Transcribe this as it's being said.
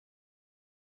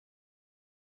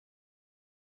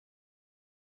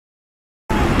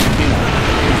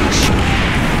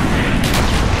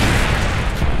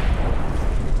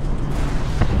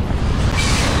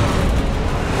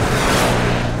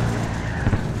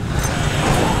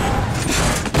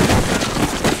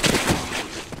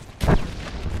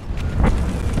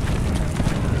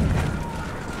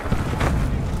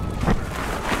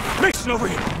Hunson over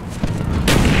here.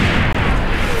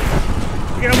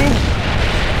 You gotta move.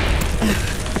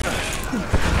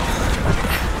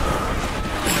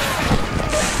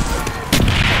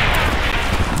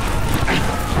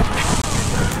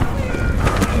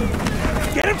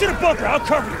 Get him to the bunker. I'll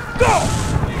cover you. Go!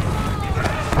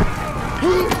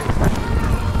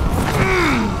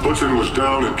 Hunson was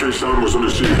down and K-Sound was under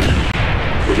siege.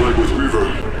 But like with Weaver,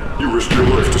 you risked your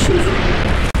life to save him.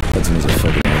 Hudson was a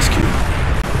fucking rescue.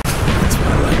 That's what I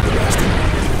like the best.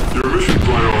 Your mission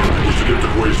priority was to get to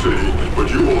Way City, but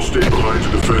you all stayed behind to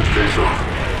defend K-Sound.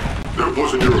 That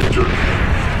wasn't your objective.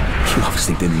 You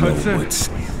obviously didn't know Woods.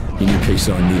 You knew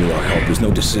K-Sound needed our help. There's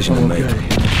no decision to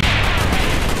make.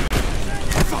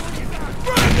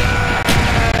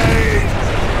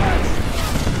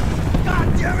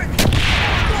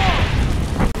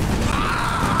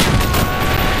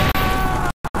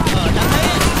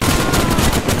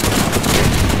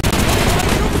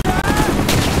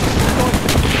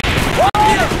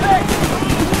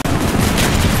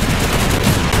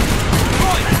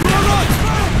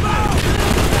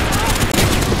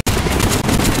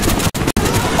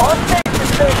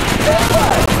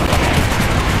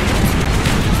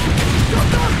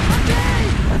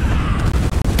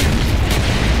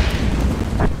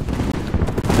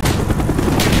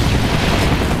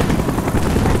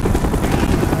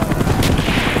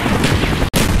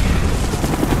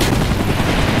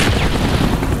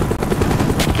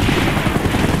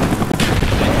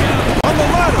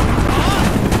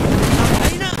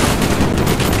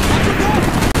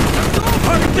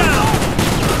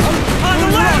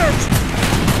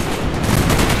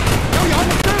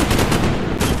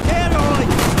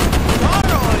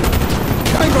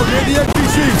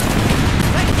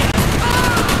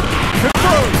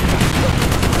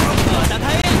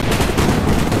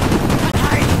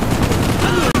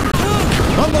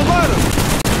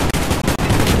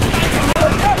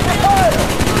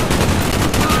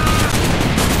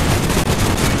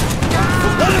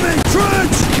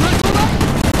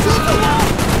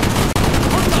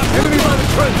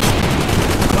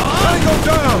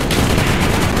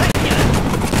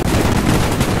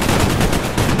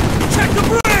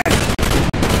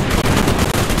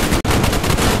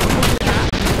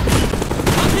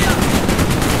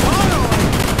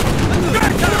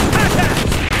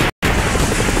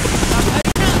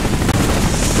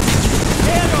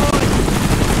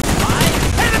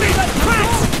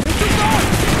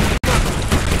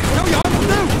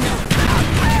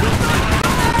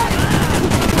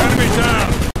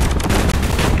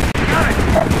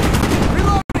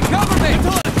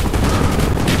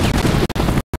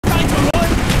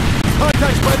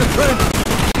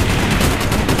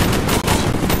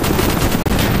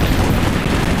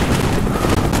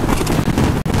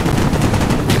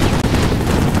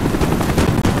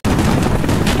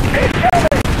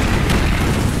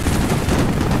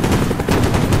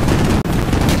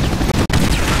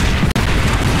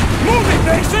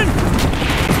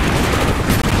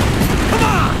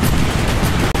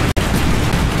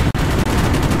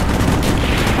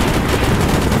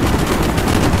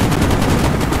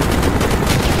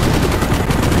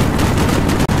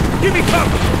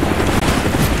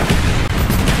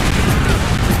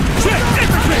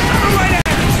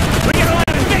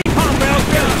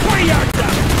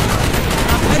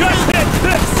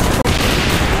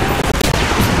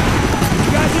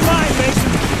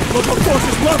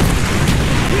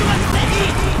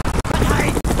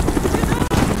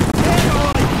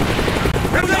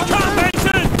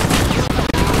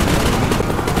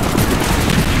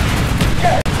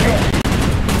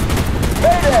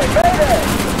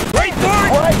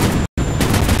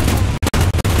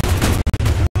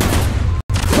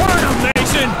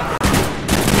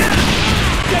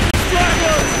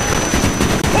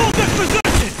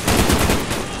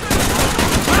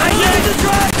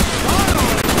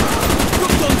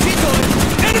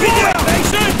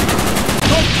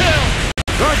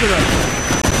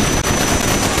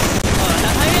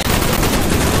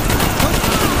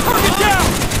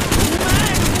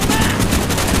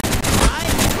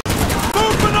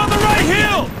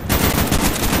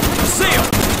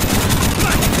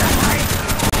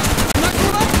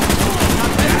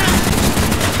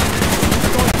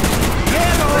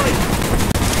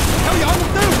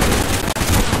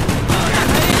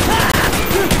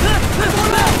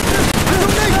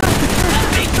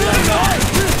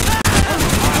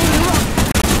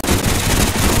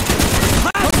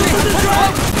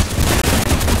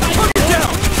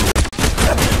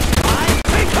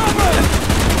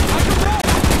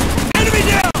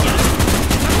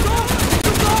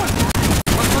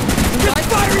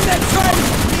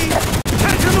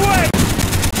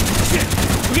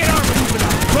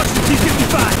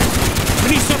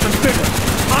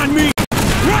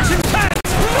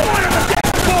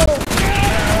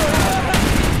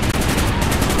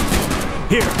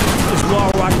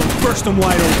 bust them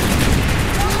wide open.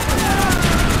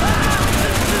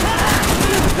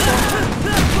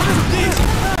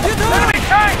 Enemy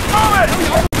tank, moving!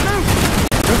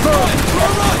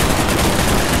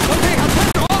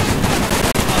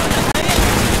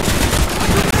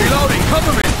 Reloading,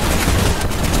 cover me!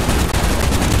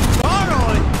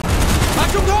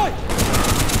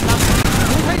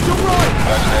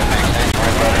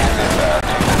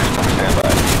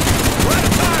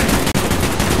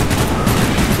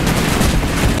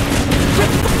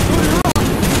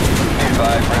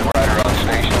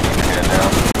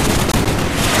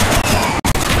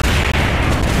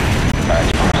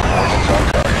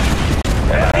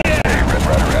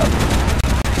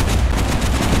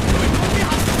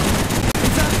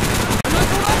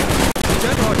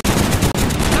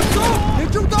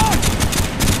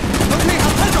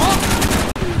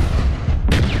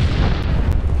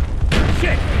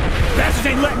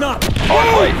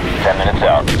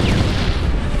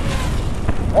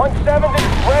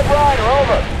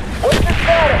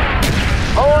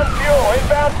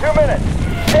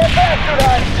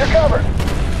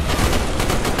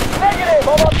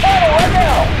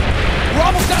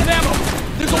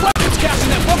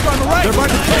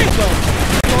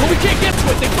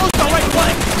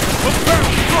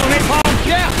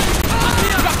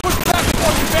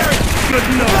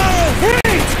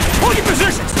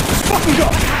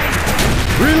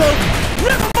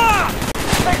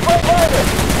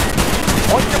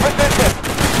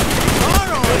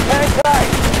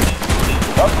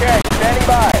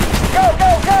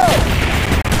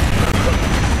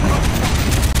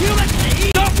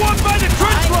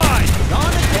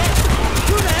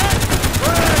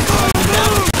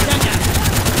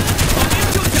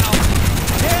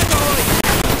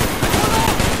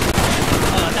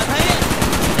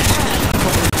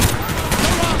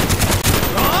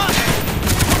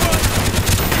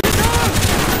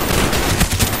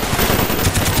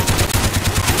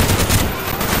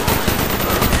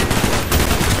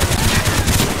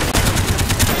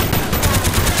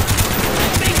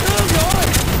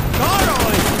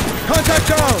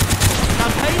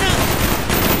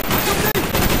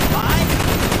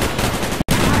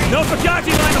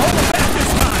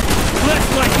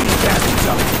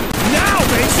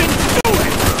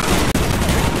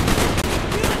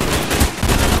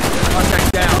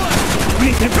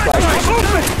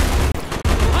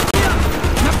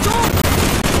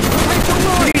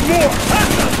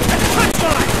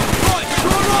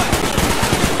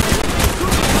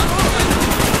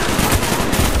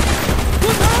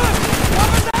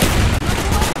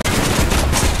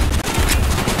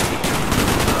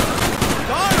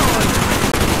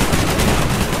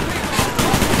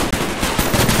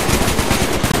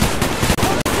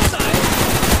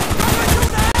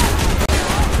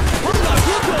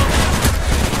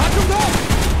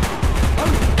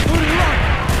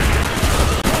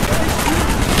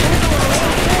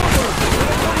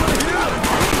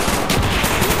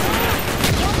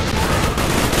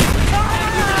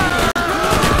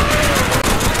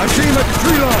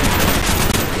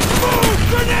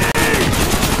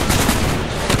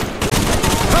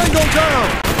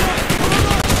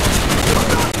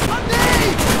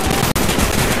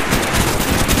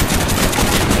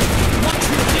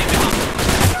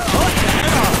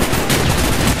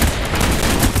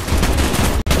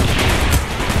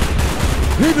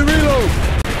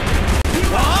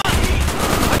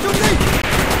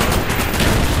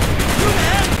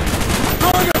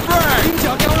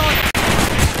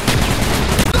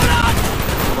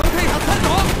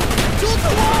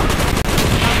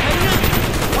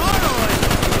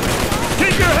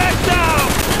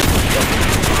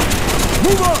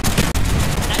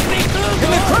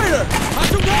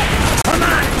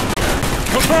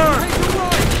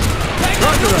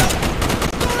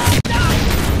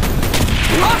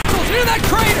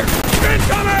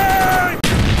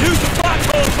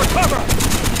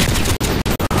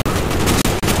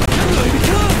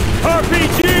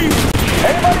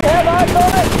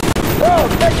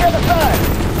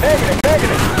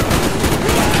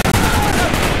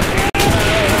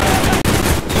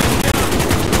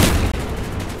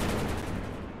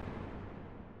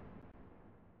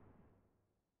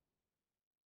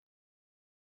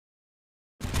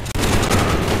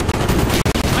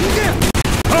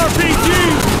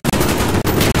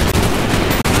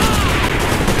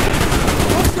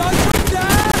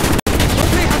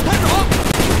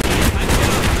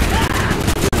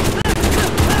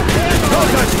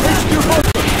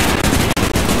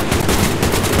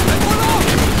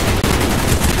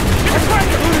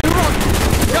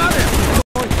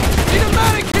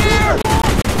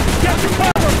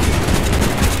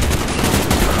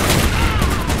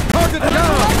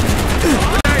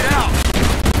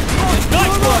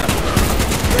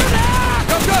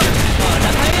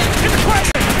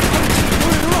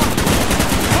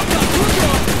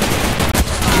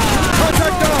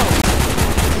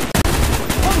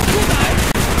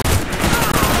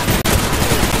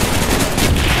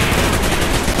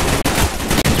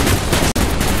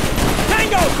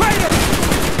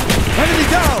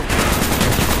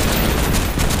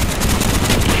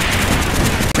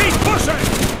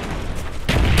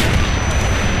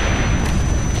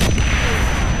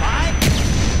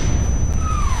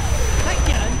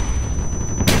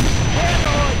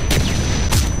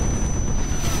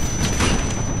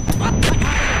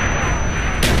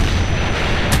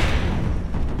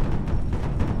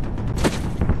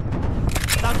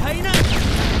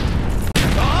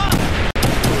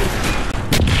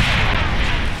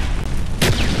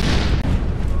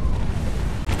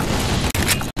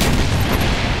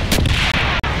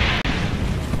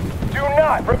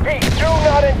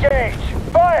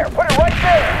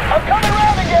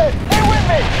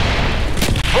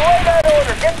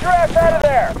 ass out of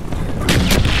there!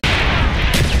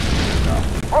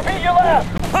 Repeat your last!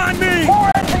 On me!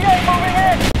 4 NCA moving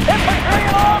in! Infantry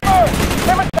and armor!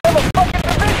 They must have a fucking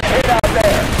division hit out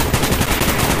there!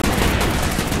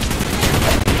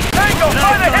 Tango,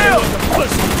 by the hill!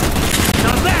 Pussy.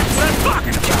 Now that's what I'm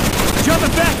talking about!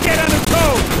 Jumping back, get on the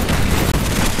toe!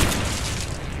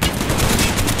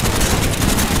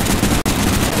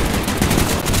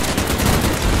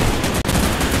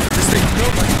 This thing's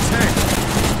built like a tank.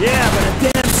 Yeah, but a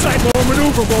damn sight more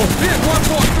maneuverable. Viet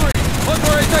 143.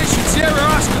 Authorization, Sierra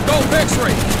Oscar, Golf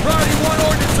X-ray. Priority 1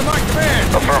 ordnance to my command.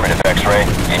 Affirmative, X-ray.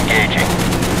 Engaging.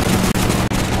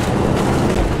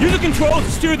 Use the controls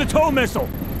to steer the tow missile.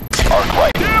 Arc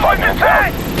light, 5 minutes out.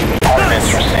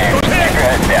 Ordnance received. Keep your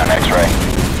head down, X-ray.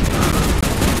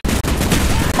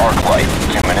 Arc light,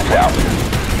 2 minutes out.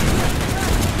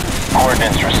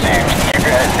 Ordnance received. Keep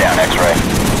your head down, X-ray.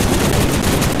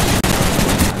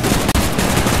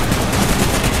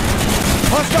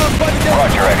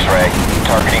 Roger, X-ray.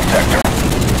 Targeting sector.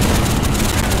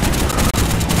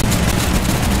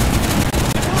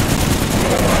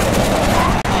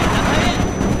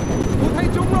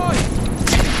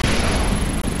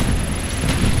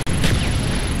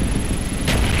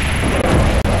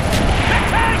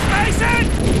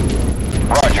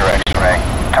 Roger, X-ray.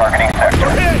 Targeting sector.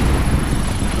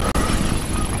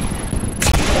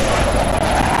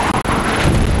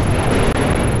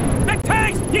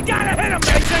 You gotta hit him,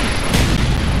 Mason!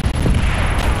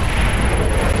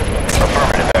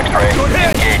 Affirmative, X-ray. Good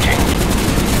hit! Engaging.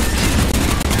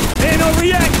 Ain't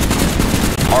overreact!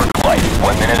 Arc light,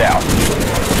 1 minute out.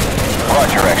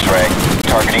 Roger, X-ray.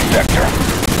 Targeting sector.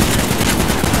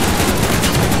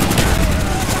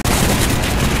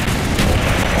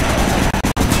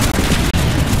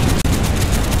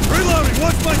 Reloading,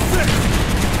 what's my six?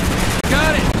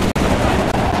 Got it.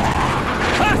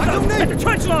 Hostile, at the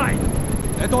trench line!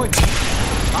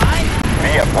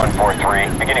 Viet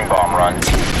 143, beginning bomb run.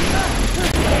 Take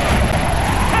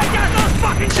out those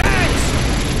fucking tanks!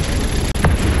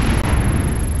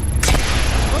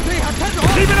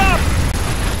 Keep it up!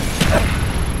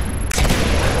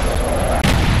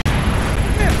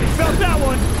 Yeah, we felt that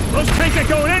one. Those tanks ain't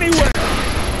going anywhere.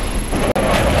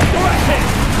 Direct hit.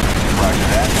 Roger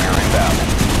that, you're inbound.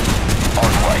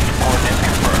 Arc light, ordnance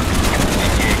confirmed.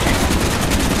 Engaging.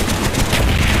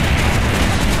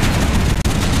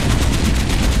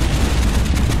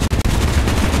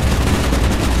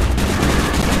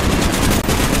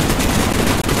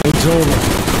 It's over.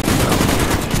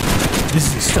 This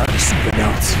is the start of something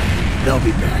else. They'll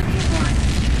be back.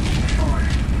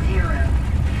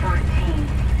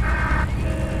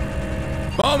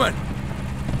 14014. Bowman!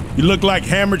 You look like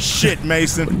hammered shit,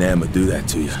 Mason. Would Nama do that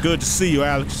to you? Good to see you,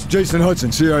 Alex. Jason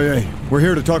Hudson, CIA. We're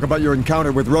here to talk about your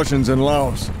encounter with Russians in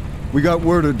Laos. We got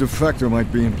word a defector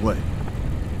might be in play.